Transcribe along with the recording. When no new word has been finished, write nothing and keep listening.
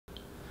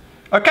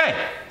Okay,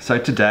 so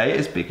today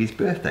is Becky's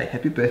birthday.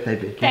 Happy birthday,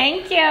 Becky.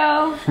 Thank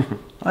you.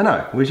 I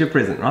know, where's your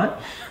present, right?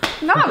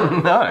 No.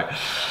 No.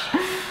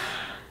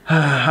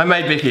 I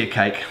made Becky a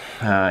cake.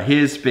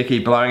 Here's Becky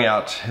blowing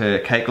out her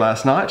cake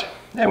last night,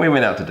 and we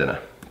went out to dinner,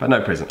 but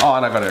no present. Oh,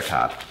 and I got her a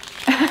card.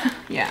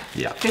 Yeah.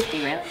 50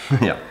 really?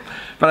 Yeah.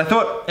 But I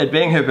thought it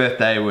being her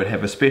birthday would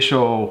have a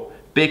special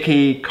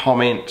Becky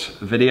comment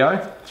video,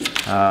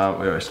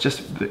 where it's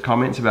just the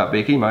comments about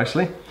Becky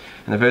mostly.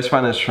 And the first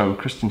one is from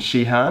Kristen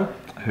Sheehan,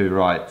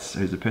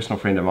 who's a personal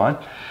friend of mine.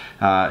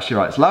 She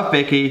writes, "Love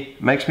Becky,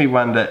 makes me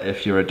wonder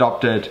if you're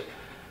adopted.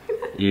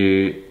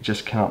 You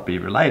just cannot be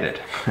related."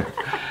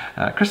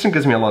 Kristen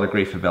gives me a lot of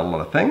grief about a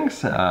lot of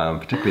things,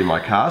 particularly my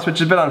cars, which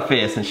is a bit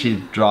unfair since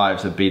she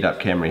drives a beat up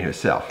Camry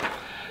herself.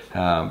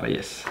 But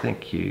yes,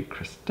 thank you,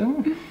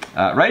 Kristen.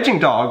 Raging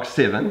Dog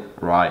 7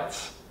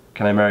 writes,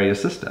 "Can I marry your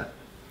sister?"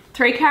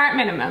 3 carat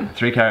minimum.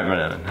 3 carat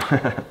minimum.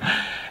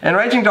 And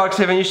Raging Dog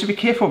 7, you should be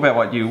careful about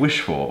what you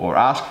wish for or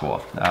ask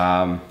for.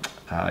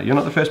 You're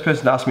not the first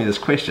person to ask me this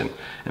question.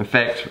 In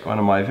fact, one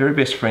of my very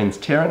best friends,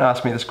 Taryn,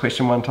 asked me this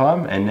question one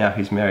time, and now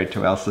he's married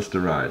to our sister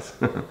Rose.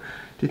 Do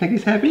you think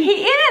he's happy?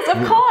 He is,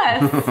 of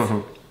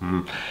course.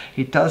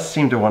 He does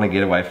seem to want to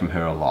get away from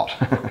her a lot.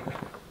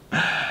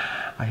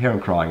 I hear him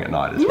crying at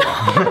night as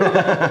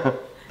well.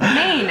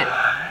 Mean.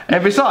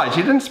 And besides,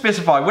 you didn't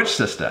specify which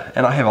sister,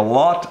 and I have a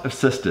lot of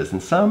sisters,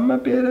 and some are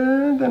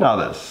better than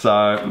others,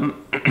 so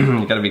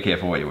you've got to be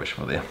careful what you wish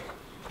for there.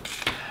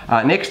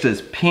 Next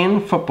is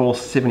Pen Football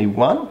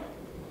 71.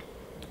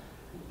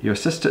 "Your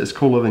sister is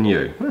cooler than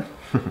you."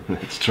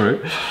 That's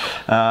true.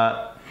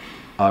 "I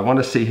want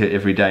to see her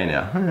every day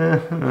now."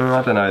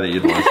 I don't know that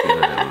you'd want to see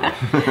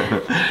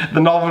her.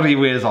 The novelty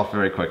wears off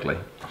very quickly.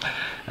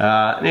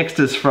 Next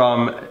is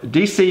from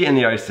DC in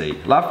the OC.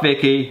 "Love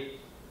Becky.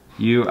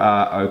 You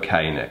are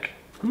okay, Nick."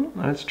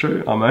 That's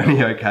true, I'm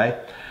only okay.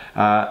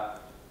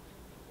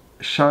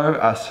 "Show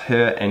us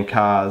her and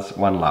cars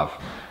one love."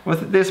 Well,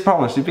 there's a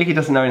problem. So Becky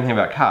doesn't know anything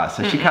about cars,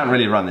 so she can't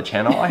really run the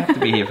channel. I have to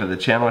be here for the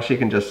channel. She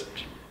can just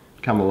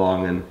come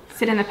along and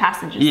sit in the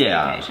passenger seat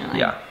occasionally.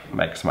 Yeah,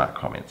 make smart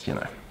comments, you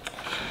know.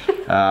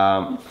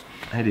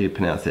 How do you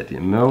pronounce that?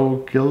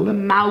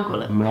 Malgulip?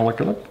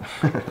 Malgulip.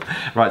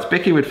 Right,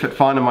 Becky would fit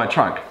fine in my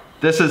trunk.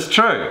 This is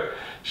true.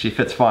 She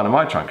fits fine in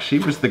my trunk. She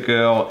was the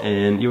girl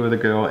in, you were the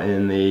girl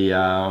in the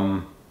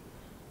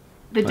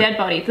dead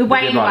body, the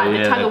weighing one,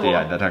 the tug of war.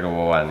 Yeah, the tug of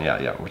war one,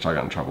 yeah, which I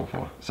got in trouble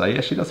for. So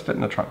yeah, she does fit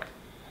in the trunk.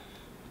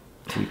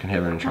 You can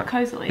have her in the trunk.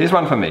 Cozily. Here's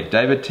one for me.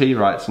 David T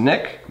writes,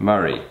 "Nick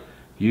Murray,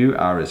 you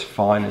are as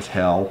fine as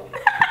hell.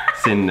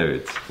 Send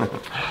nudes."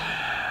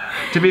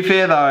 To be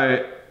fair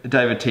though,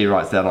 David T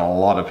writes that on a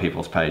lot of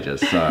people's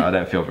pages, so I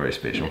don't feel very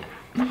special.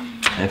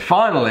 And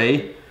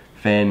finally,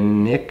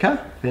 Vanica,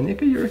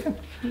 you reckon?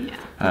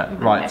 Yeah.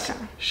 Writes,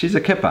 "She's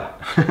a kipper."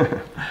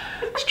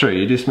 It's true,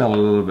 you do smell a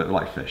little bit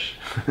like fish.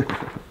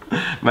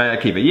 May I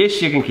keep her? Yes,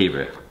 you can keep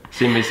her.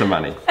 Send me some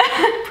money.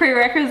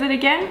 Prerequisite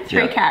again?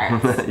 3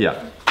 carats. Yeah.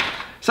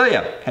 So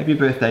yeah, happy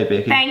birthday,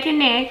 Becky. Thank you,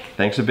 Nick.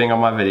 Thanks for being on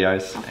my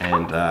videos,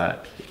 and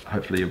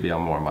hopefully you'll be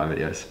on more of my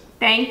videos.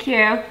 Thank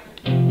you.